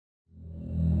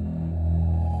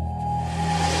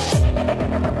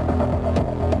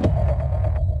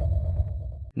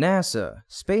NASA,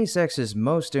 SpaceX's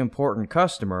most important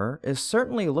customer, is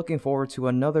certainly looking forward to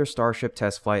another Starship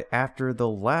test flight after the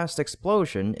last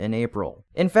explosion in April.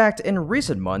 In fact, in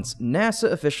recent months,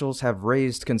 NASA officials have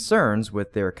raised concerns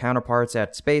with their counterparts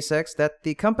at SpaceX that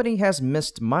the company has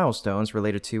missed milestones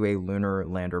related to a lunar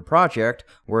lander project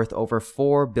worth over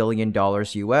 $4 billion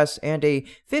US and a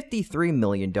 $53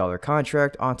 million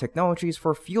contract on technologies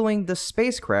for fueling the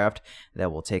spacecraft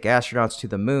that will take astronauts to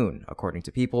the moon, according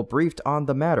to people briefed on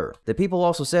the matter. The people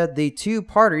also said the two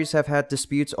parties have had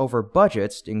disputes over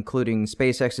budgets, including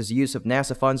SpaceX's use of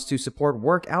NASA funds to support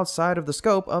work outside of the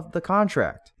scope of the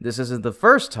contract. This isn't the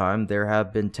first time there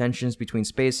have been tensions between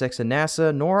SpaceX and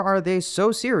NASA, nor are they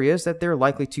so serious that they're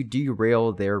likely to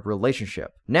derail their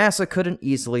relationship. NASA couldn't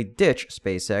easily ditch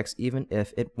SpaceX even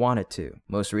if it wanted to.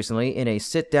 Most recently, in a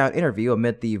sit-down interview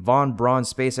amid the Von Braun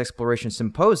Space Exploration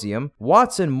Symposium,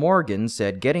 Watson Morgan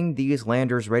said getting these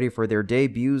landers ready for their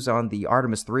debuts on the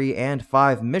Artemis 3 and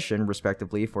 5 mission,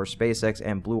 respectively, for SpaceX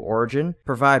and Blue Origin,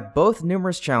 provide both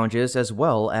numerous challenges as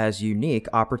well as unique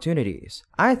opportunities.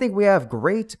 I think we have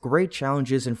great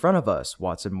challenges in front of us,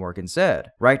 Watson Morgan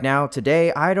said. Right now,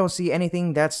 today, I don't see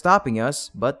anything that's stopping us,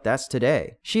 but that's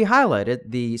today. She highlighted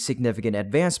the significant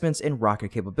advancements in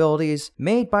rocket capabilities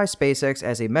made by SpaceX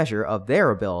as a measure of their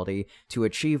ability to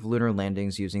achieve lunar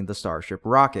landings using the Starship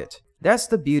rocket. That's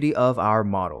the beauty of our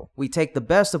model. We take the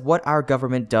best of what our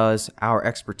government does, our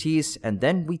expertise, and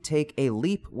then we take a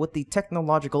leap with the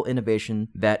technological innovation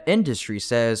that industry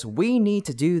says we need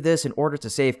to do this in order to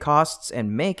save costs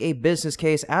and make a business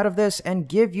case out of this and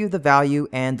give you the value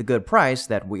and the good price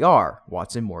that we are,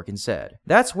 Watson Morgan said.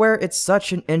 That's where it's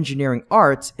such an engineering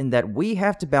art in that we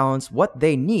have to balance what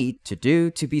they need to do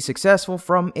to be successful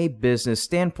from a business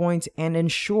standpoint and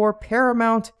ensure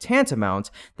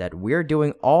tantamount that we're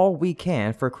doing all we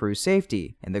can for crew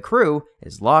safety, and the crew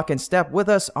is lock and step with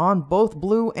us on both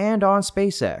Blue and on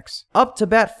SpaceX. Up to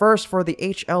bat first for the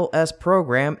HLS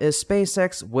program is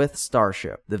SpaceX with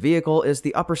Starship. The vehicle is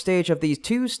the upper stage of the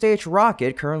two-stage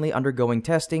rocket currently undergoing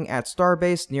testing at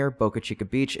Starbase near Boca Chica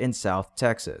Beach in South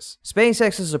Texas.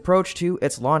 SpaceX's approach to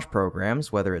its launch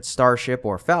programs, whether it's Starship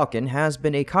or Falcon, has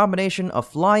been a combination of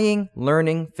flying,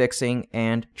 learning, fixing,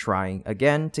 and trying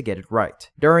again to get it right.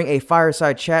 During a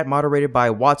fireside chat moderated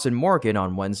by Watson Morgan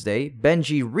on Wednesday,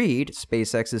 Benji Reed,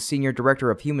 SpaceX's Senior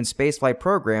Director of Human Spaceflight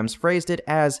Programs, phrased it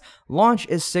as, "Launch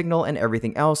is signal and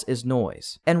everything else is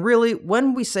noise." And really,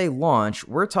 when we say launch,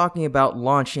 we're talking about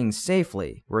launching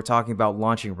safely. We're talking about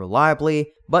launching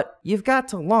reliably, but you've got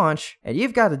to launch, and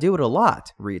you've got to do it a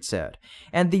lot, Reed said.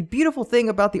 And the beautiful thing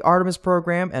about the Artemis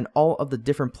program and all of the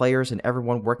different players and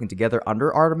everyone working together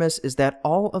under Artemis is that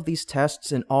all of these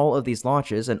tests and all of these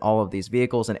launches and all of these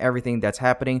vehicles and everything that's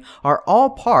happening are all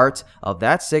part of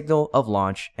that signal of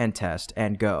launch and test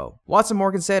and go. Watson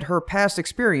Morgan said her past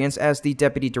experience as the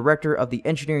Deputy Director of the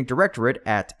Engineering Directorate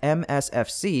at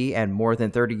MSFC and more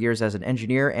than 30 years as an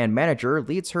engineer and manager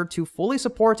leads her to fully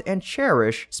support and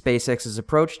cherish SpaceX's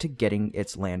approach to getting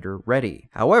its lander ready.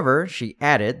 However, she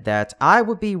added that I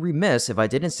would be remiss if I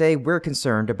didn't say we're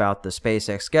concerned about the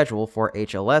SpaceX schedule for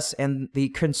HLS, and the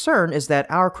concern is that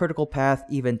our critical path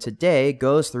even today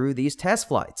goes through these test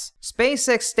flights.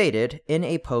 SpaceX stated in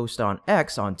a post on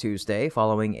X on Tuesday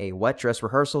following a wet dress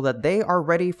rehearsal that they are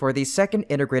ready for the second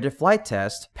integrated flight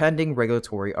test pending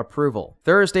regulatory approval.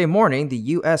 Thursday morning, the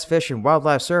U.S. Fish and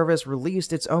Wildlife Service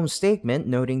released its own statement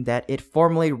noting that it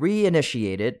formally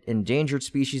reinitiated Endangered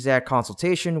Species Act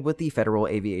consultation with the Federal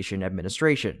Aviation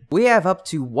Administration. We have up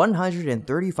to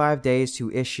 135 days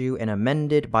to issue an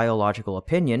amended biological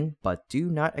opinion, but do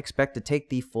not expect to take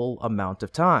the full amount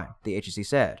of time, the agency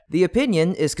said. The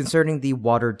opinion is concerning the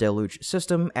water deluge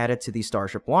system added to the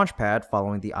Starship launch pad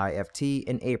following the IFT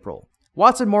in April.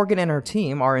 Watson Morgan and her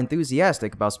team are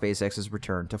enthusiastic about SpaceX's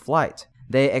return to flight.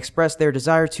 They expressed their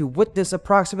desire to witness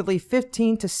approximately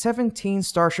 15 to 17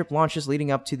 Starship launches leading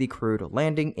up to the crewed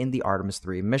landing in the Artemis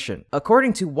 3 mission.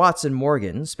 According to Watson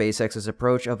Morgan, SpaceX's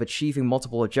approach of achieving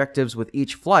multiple objectives with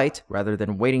each flight, rather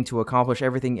than waiting to accomplish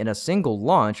everything in a single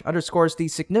launch, underscores the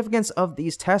significance of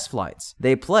these test flights.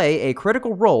 They play a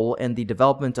critical role in the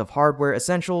development of hardware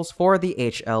essentials for the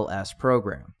HLS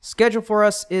program. Schedule for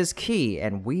us is key,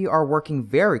 and we are working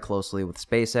very closely with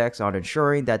SpaceX on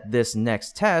ensuring that this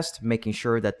next test, making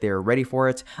ensure that they're ready for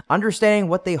it, understanding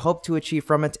what they hope to achieve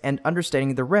from it, and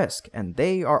understanding the risk, and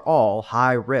they are all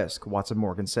high risk, Watson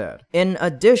Morgan said. In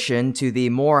addition to the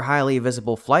more highly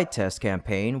visible flight test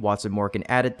campaign, Watson Morgan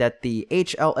added that the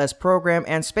HLS program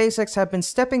and SpaceX have been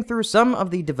stepping through some of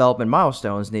the development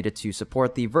milestones needed to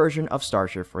support the version of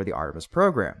Starship for the Artemis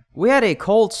program. We had a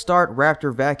cold start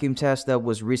Raptor vacuum test that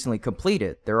was recently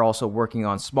completed. They're also working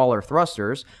on smaller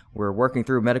thrusters. We're working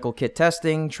through medical kit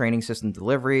testing, training system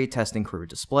delivery, testing crew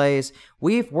displays.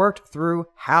 We've worked through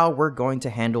how we're going to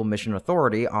handle mission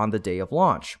authority on the day of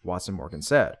launch, Watson Morgan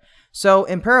said. So,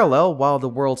 in parallel, while the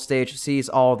world stage sees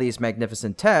all these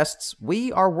magnificent tests,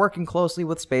 we are working closely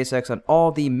with SpaceX on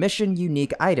all the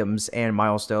mission-unique items and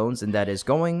milestones, and that is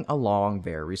going along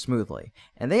very smoothly.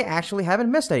 And they actually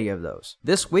haven't missed any of those.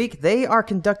 This week, they are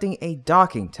conducting a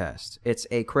docking test. It's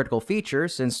a critical feature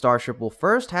since Starship will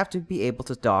first have to be able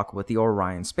to dock with the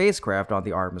Orion spacecraft on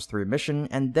the Artemis 3 mission,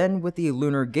 and then with the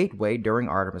Lunar Gateway during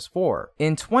Artemis 4.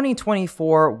 In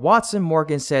 2024, Watson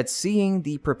Morgan said seeing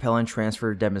the propellant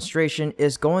transfer demonstration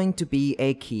is going to be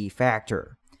a key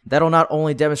factor. That'll not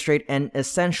only demonstrate an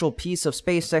essential piece of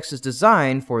SpaceX's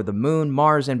design for the Moon,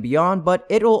 Mars, and beyond, but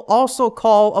it'll also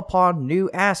call upon new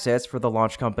assets for the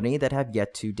launch company that have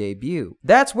yet to debut.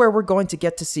 That's where we're going to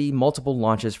get to see multiple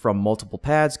launches from multiple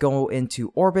pads go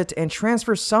into orbit and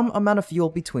transfer some amount of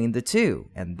fuel between the two,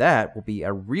 and that will be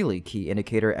a really key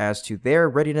indicator as to their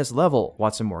readiness level,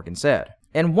 Watson Morgan said.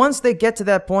 And once they get to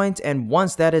that point, and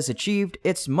once that is achieved,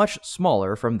 it's much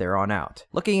smaller from there on out.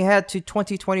 Looking ahead to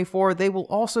 2024, they will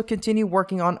also continue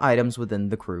working on items within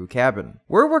the crew cabin.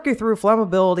 We're working through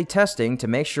flammability testing to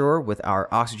make sure with our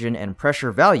oxygen and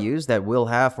pressure values that we'll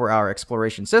have for our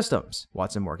exploration systems,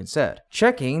 Watson Morgan said.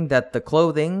 Checking that the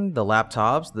clothing, the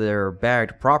laptops, they're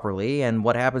bagged properly, and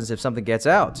what happens if something gets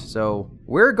out. So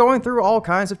we're going through all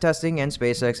kinds of testing in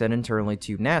SpaceX and internally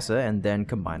to NASA, and then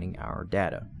combining our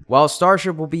data. While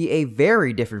Starship will be a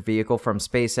very different vehicle from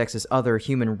SpaceX's other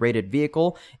human-rated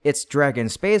vehicle, its Dragon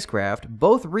spacecraft,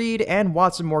 both Reed and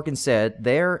Watson Morgan said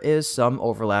there is some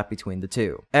overlap between the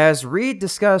two. As Reed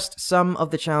discussed some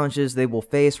of the challenges they will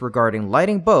face regarding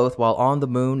lighting both while on the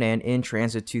Moon and in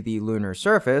transit to the lunar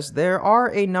surface, there are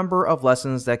a number of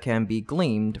lessons that can be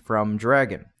gleaned from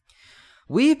Dragon.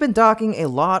 We've been docking a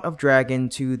lot of Dragon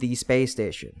to the space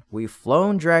station. We've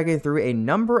flown Dragon through a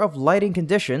number of lighting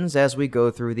conditions as we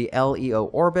go through the LEO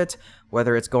orbit,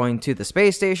 whether it's going to the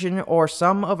space station or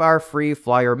some of our free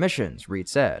flyer missions, Reed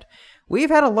said. We've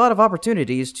had a lot of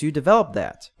opportunities to develop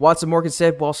that. Watson Morgan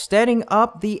said while standing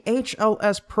up the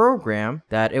HLS program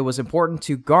that it was important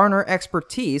to garner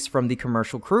expertise from the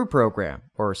Commercial Crew Program,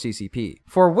 or CCP,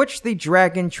 for which the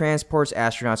Dragon transports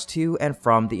astronauts to and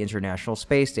from the International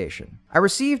Space Station. I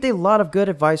received a lot of good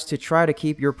advice to try to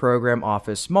keep your program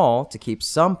office small, to keep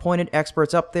some pointed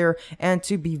experts up there, and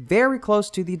to be very close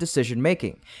to the decision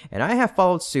making. And I have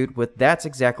followed suit with that's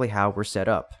exactly how we're set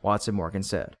up, Watson Morgan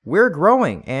said. We're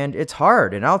growing, and it's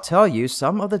hard, and I'll tell you,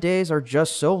 some of the days are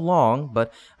just so long,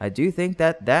 but I do think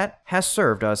that has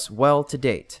served us well to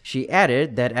date. She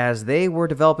added that as they were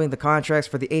developing the contracts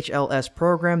for the HLS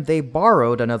program, they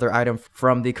borrowed another item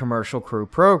from the Commercial Crew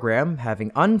Program,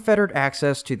 having unfettered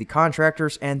access to the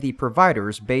contractors and the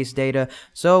providers' base data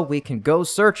so we can go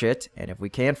search it, and if we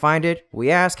can't find it, we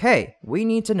ask, hey, we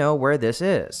need to know where this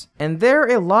is. And they're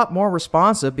a lot more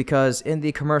responsive because in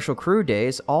the Commercial Crew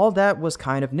days, all that was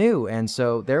kind of new, and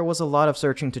so there was a lot of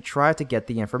searching to try to get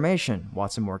the information,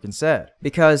 Watson Morgan said.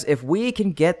 Because if we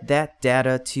can get that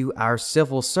data to our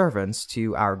civil servants,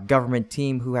 to our government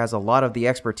team who has a lot of the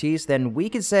expertise, then we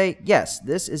can say, yes,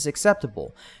 this is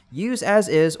acceptable. Use as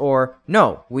is, or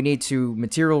no, we need to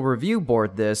material review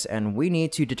board this and we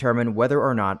need to determine whether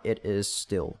or not it is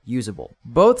still usable.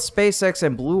 Both SpaceX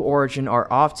and Blue Origin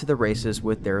are off to the races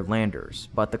with their landers,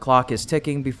 but the clock is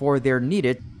ticking before they're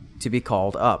needed to be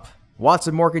called up.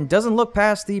 Watson Morgan doesn't look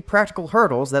past the practical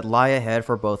hurdles that lie ahead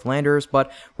for both landers,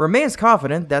 but remains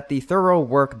confident that the thorough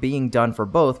work being done for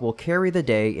both will carry the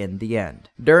day in the end.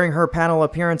 During her panel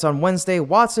appearance on Wednesday,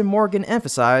 Watson Morgan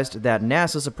emphasized that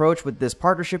NASA's approach with this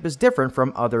partnership is different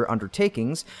from other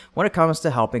undertakings when it comes to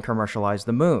helping commercialize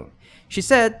the Moon. She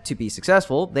said, to be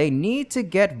successful, they need to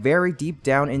get very deep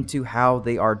down into how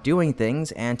they are doing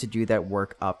things and to do that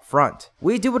work up front.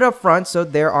 We do it up front so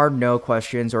there are no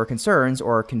questions or concerns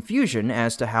or confusion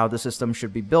as to how the system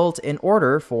should be built in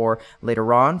order for,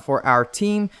 later on, for our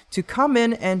team to come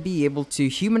in and be able to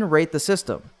human rate the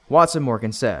system. Watson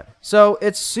Morgan said. So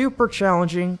it's super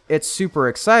challenging, it's super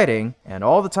exciting, and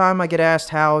all the time I get asked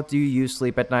how do you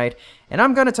sleep at night, and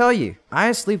I'm gonna tell you,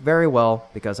 I sleep very well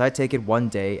because I take it one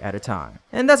day at a time.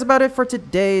 And that's about it for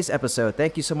today's episode.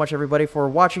 Thank you so much everybody for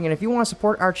watching, and if you want to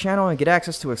support our channel and get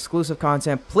access to exclusive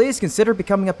content, please consider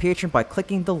becoming a patron by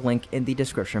clicking the link in the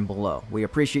description below. We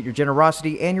appreciate your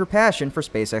generosity and your passion for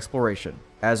space exploration.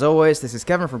 As always, this is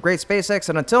Kevin from Great SpaceX,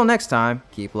 and until next time,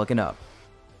 keep looking up.